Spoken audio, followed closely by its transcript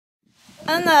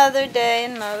Another day,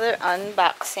 another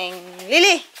unboxing.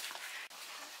 Lily!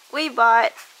 We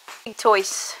bought big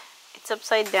toys. It's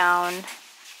upside down.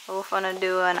 We're gonna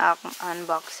do an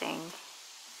unboxing.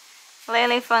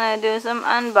 Lily gonna do some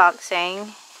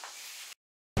unboxing.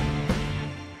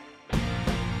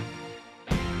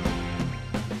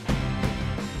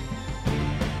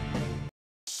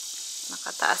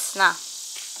 Nakataas na.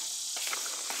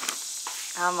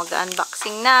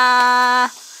 Mag-unboxing na.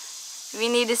 We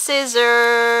need the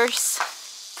scissors.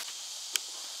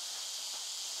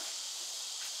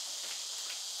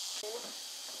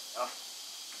 Oh.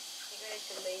 You need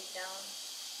to lay it down.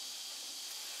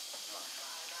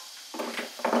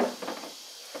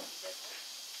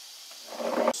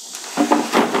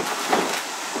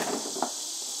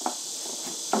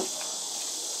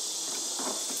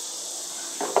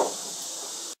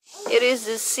 It is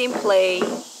the Simplay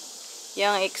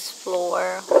Young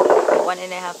Explorer,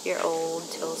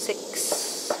 1.5-year-old till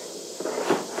 6.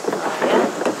 Yeah.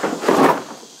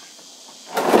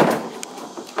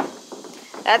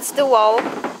 That's the wall.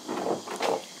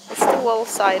 That's the wall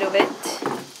side of it.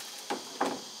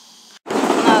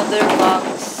 Another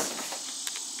box.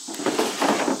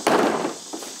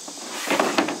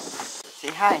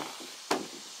 Say hi.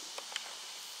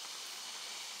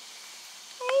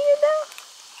 There you go.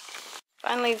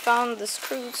 Finally found the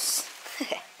screws.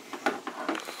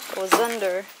 It was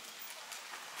under.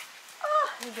 Oh,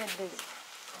 look at this.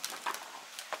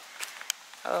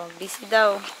 Oh, busy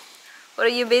daw. What are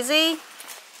you busy?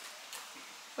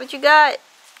 What you got?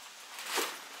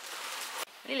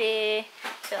 Really?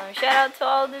 So shout out to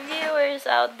all the viewers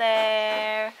out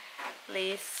there.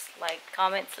 Please like,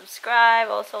 comment, subscribe.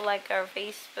 Also like our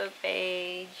Facebook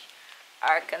page,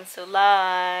 Arkansas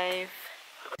Live.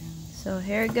 So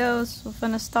here it goes. We're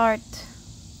gonna start.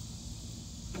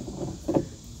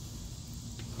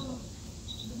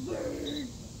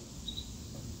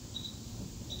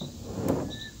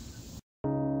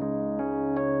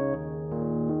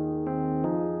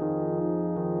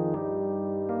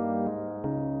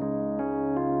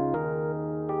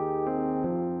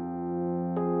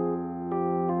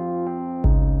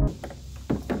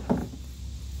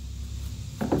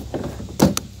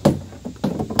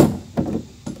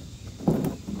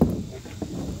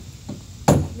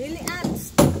 Lily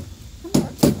ants.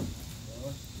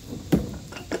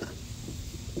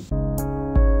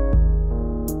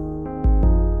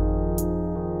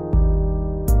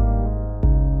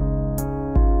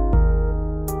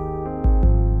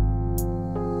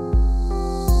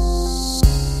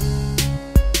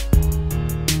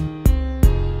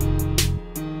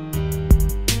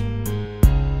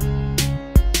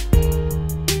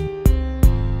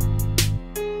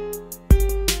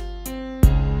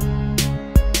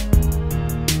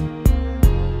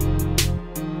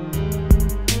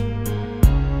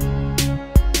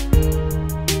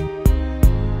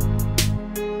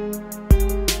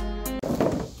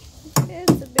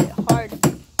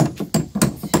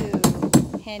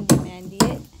 Handy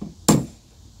it,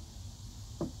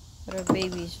 but our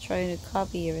baby's trying to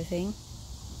copy everything.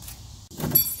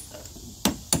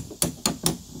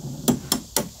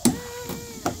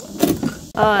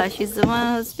 Oh, she's the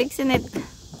one who's fixing it.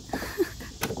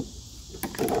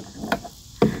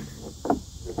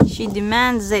 She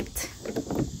demands it.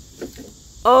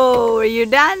 Oh, are you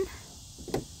done?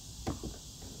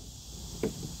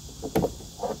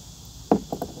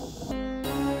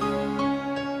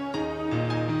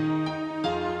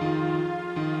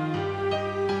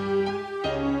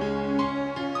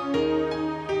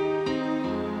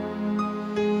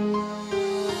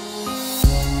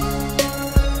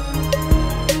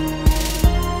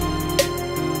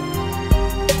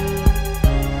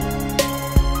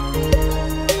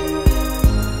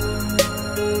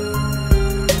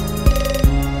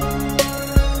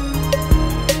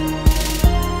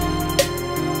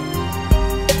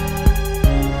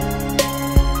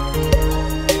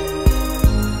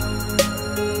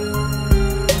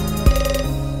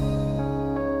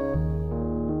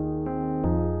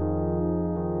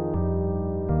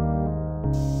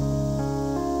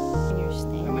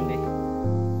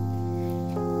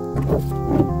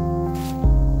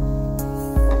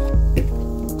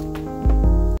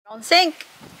 On sink.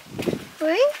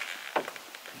 Uy.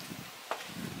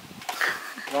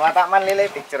 Lumata man,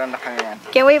 Lily. Picture na kami yan.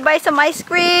 Can we buy some ice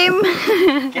cream?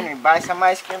 Can we buy some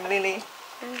ice cream, Lily?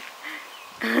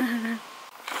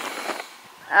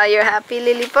 You're happy,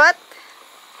 Lilliput?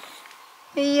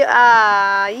 You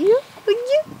are. You.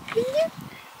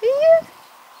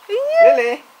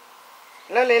 Lily.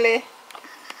 Hello, Lily.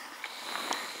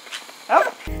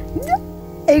 Oh.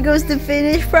 Here goes the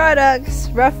finished products.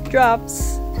 Rough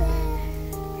drops.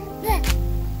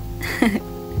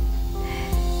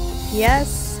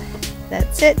 Yes,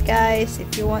 that's it guys.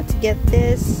 If you want to get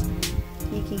this,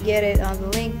 you can get it on the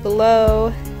link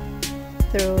below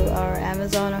through our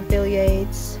Amazon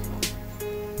affiliates,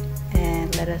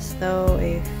 and let us know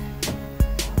if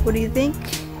what do you think.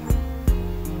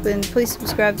 Then please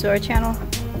subscribe to our channel.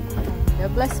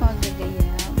 God bless once again.